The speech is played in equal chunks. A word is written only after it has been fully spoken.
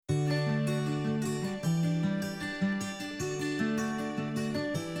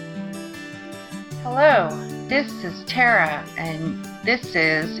Hello, this is Tara, and this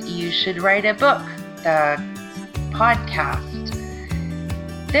is You Should Write a Book, the podcast.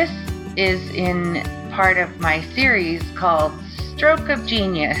 This is in part of my series called Stroke of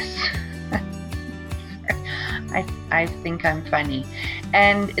Genius. I think I'm funny.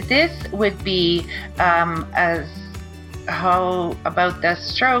 And this would be about the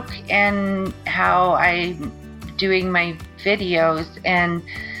stroke and how I'm doing my videos, and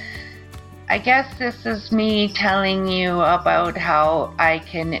I guess this is me telling you about how I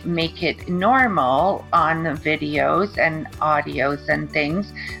can make it normal on videos and audios and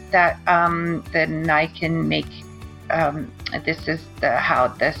things that then I can make. This is how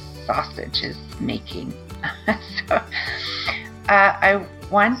the sausage is making. So I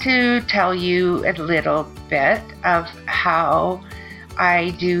want to tell you a little bit of how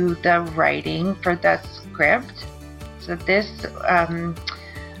I do the writing for the script. So this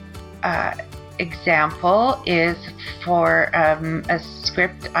example is for a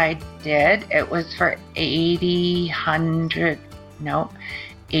script I did. It was for 800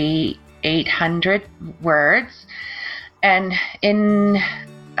 words. And in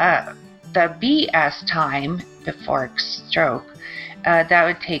the BS time before stroke, that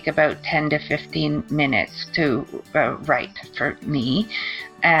would take about 10 to 15 minutes to write for me,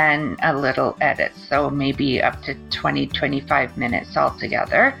 and a little edit, so maybe up to 20-25 minutes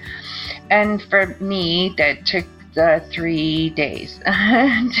altogether. And for me, that took 3 days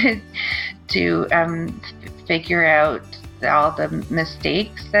to figure out all the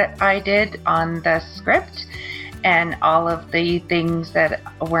mistakes that I did on the script and all of the things that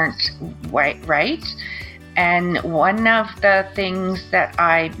weren't right. And one of the things that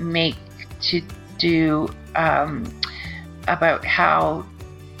I make to do about how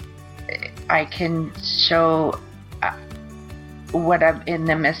I can show what I'm in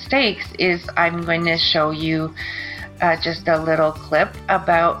the mistakes is I'm going to show you just a little clip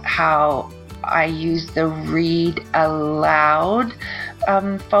about how I use the read aloud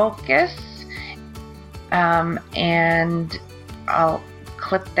focus, and I'll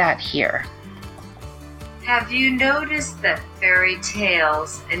clip that here. Have you noticed that fairy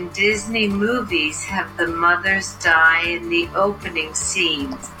tales and Disney movies have the mothers die in the opening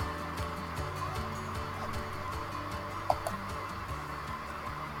scenes?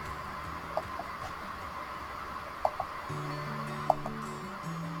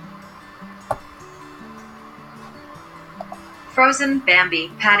 Frozen, Bambi,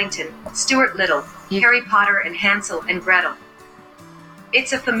 Paddington, Stuart Little, Harry Potter and Hansel and Gretel.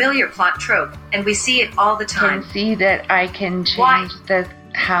 It's a familiar plot trope, and we see it all the time. You can see that I can change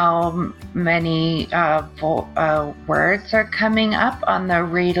how many words are coming up on the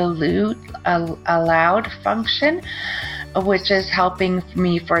read aloud function, which is helping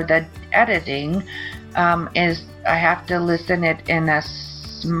me for the editing. Is I have to listen it in a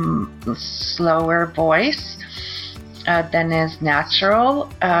slower voice than is natural,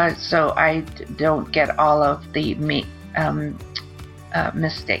 so I don't get all of the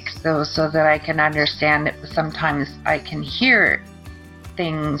mistakes, so that I can understand it. Sometimes I can hear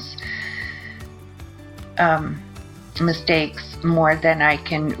things, mistakes, more than I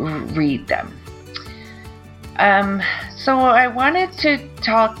can read them. So I wanted to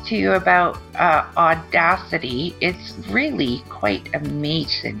talk to you about Audacity. It's really quite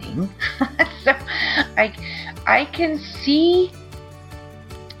amazing. So I can see.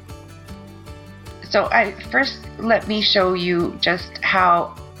 So first let me show you just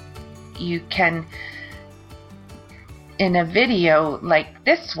how you can, in a video like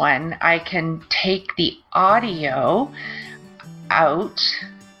this one, I can take the audio out,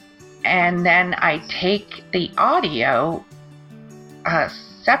 and then I take the audio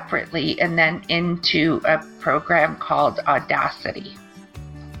separately and then into a program called Audacity.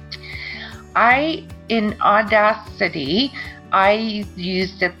 In Audacity, I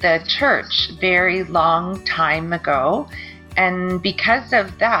used it at the church very long time ago, and because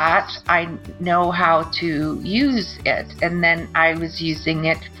of that, I know how to use it. And then I was using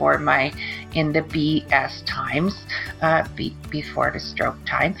it for in the BS times, before the stroke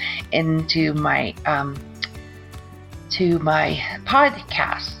time, into my to my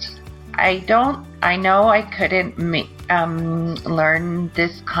podcast. I know I couldn't learn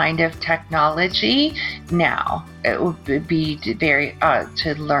this kind of technology now. It would be very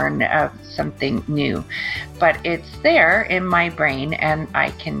to learn something new, but it's there in my brain, and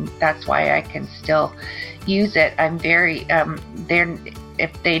that's why I can still use it. I'm very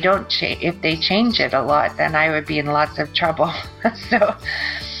if they change it a lot, then I would be in lots of trouble. So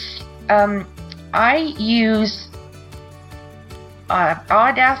I use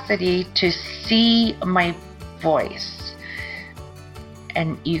Audacity to see my voice.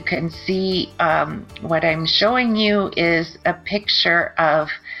 And you can see what I'm showing you is a picture of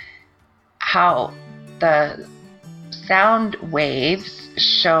how the sound waves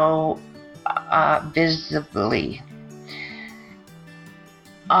show visibly.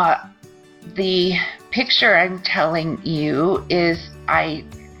 The picture I'm telling you is I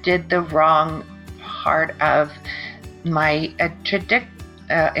did the wrong part of my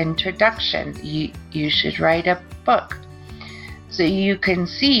introduction. You should write a book. So you can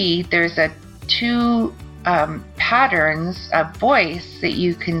see there's two patterns of voice that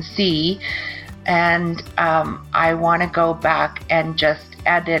you can see, and I want to go back and just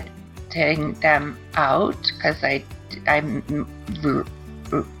editing them out because I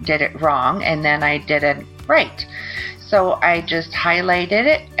did it wrong and then I didn't right. So I just highlighted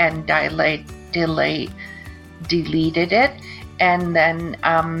it and deleted it, and then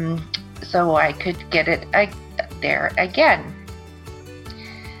so I could get it there again.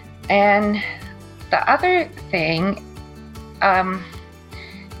 And the other thing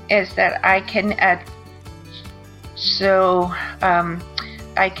is that I can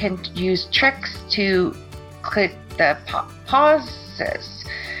I can use tricks to click the pauses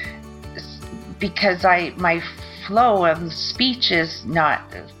because my flow of speech is not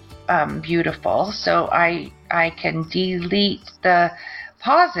beautiful. So I can delete the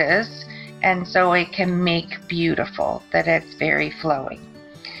pauses, and so it can make beautiful, that it's very flowing.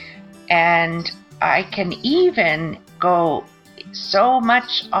 And I can even go so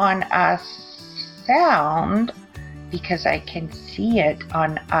much on a sound because I can see it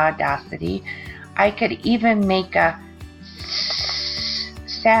on Audacity. I could even make a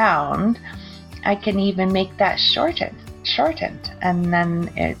sound. I can even make that shortened, and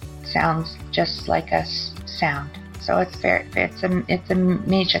then it sounds just like a sound. So it's a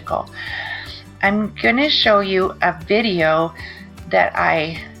magical. I'm gonna show you a video that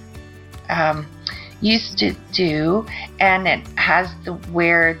I used to do, and it has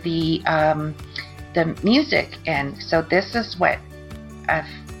where the music ends. So this is what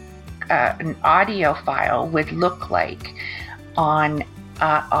an audio file would look like on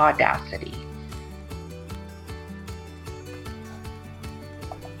Audacity.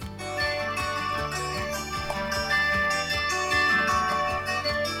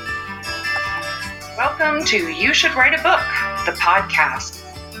 Welcome to You Should Write a Book, the podcast.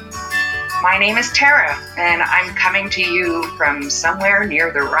 My name is Tara, and I'm coming to you from somewhere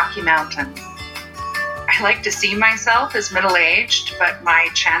near the Rocky Mountain. I like to see myself as middle-aged, but my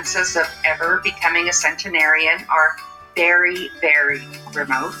chances of ever becoming a centenarian are very, very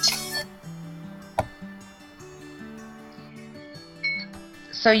remote.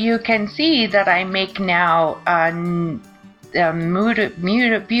 So you can see that I make now a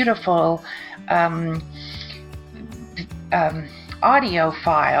beautiful audio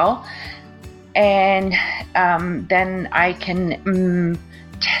file, and then I can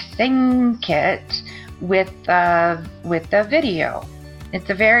sync it with the video. It's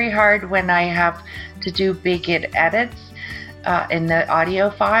very hard when I have to do big edits in the audio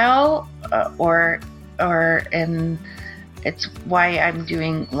file, or in. It's why I'm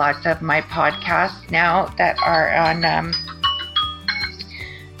doing lots of my podcasts now that are on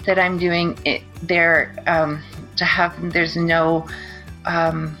that I'm doing it there to have. There's no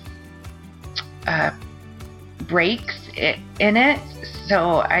breaks in it,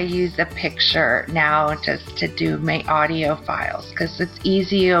 so I use a picture now just to do my audio files because it's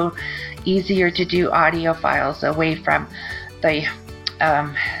easier to do audio files away from the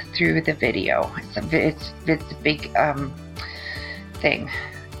through the video. It's a big thing.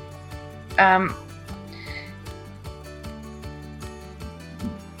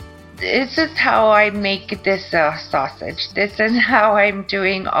 This is how I make this sausage. This is how I'm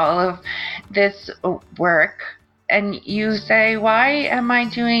doing all of this work. And you say, why am I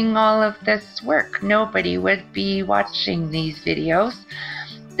doing all of this work? Nobody would be watching these videos.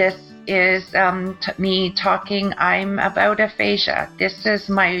 This is me talking. I'm about aphasia. This is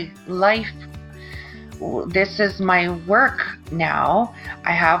my life. This is my work now.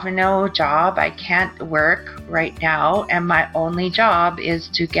 I have no job. I can't work right now, and my only job is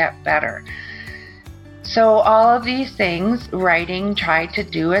to get better. So all of these things, writing, try to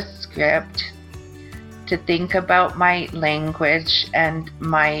do a script, to think about my language and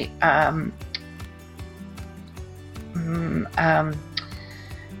my I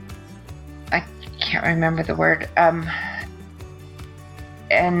can't remember the word,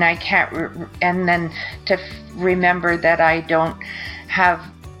 and I can't and then to remember that I don't have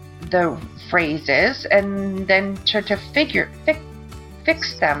the phrases, and then to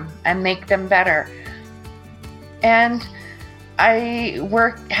fix them and make them better. And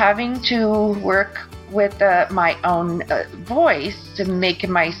having to work with my own voice to make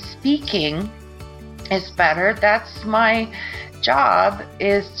my speaking is better. That's my job,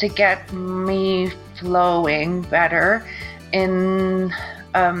 is to get me flowing better in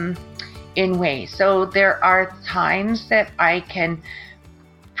ways. So there are times that I can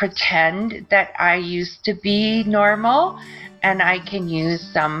pretend that I used to be normal, and I can use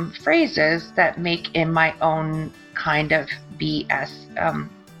some phrases that make in my own kind of BS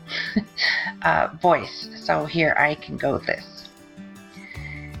voice. So here I can go this.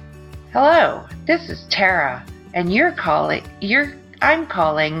 Hello, this is Tara, and I'm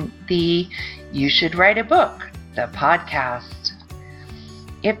calling the You Should Write a Book, the podcast.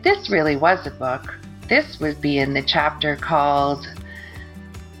 If this really was a book, this would be in the chapter called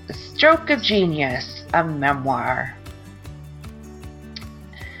The Stroke of Genius, a Memoir.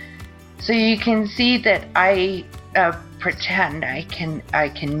 So you can see that I pretend I can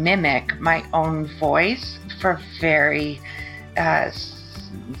mimic my own voice for very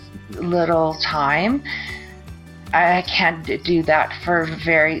little time. I can't do that for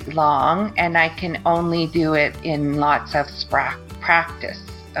very long, and I can only do it in lots of practice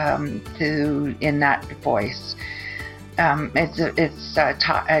in that voice. It's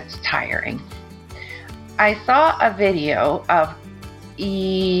tiring. I saw a video of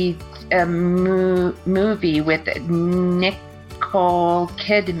a movie with Nicole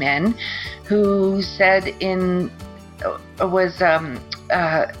Kidman, who said was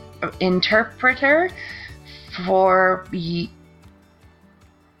interpreter for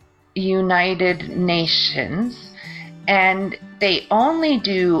United Nations, and they only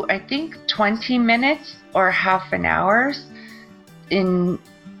do, I think, 20 minutes or half an hour in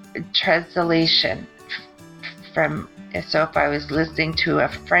translation from. So if I was listening to a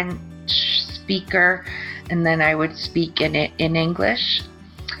French speaker, and then I would speak in English,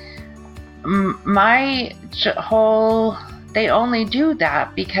 they only do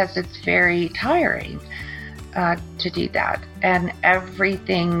that because it's very tiring to do that. And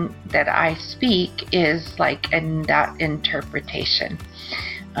everything that I speak is like in that interpretation.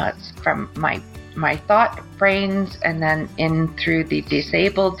 It's from my thought brains, and then in through the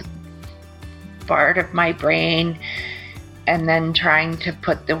disabled part of my brain, and then trying to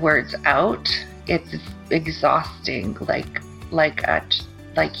put the words out. It's exhausting, like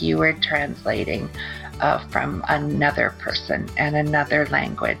you were translating from another person and another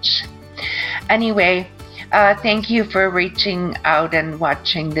language. Anyway, thank you for reaching out and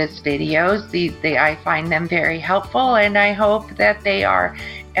watching these videos. I find them very helpful, and I hope that they are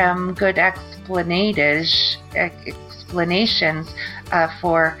good explanations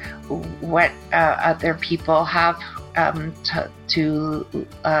for what other people have to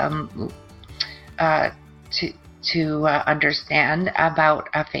understand about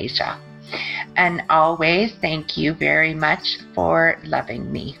aphasia. And always, thank you very much for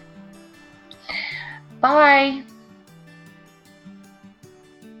loving me. Bye.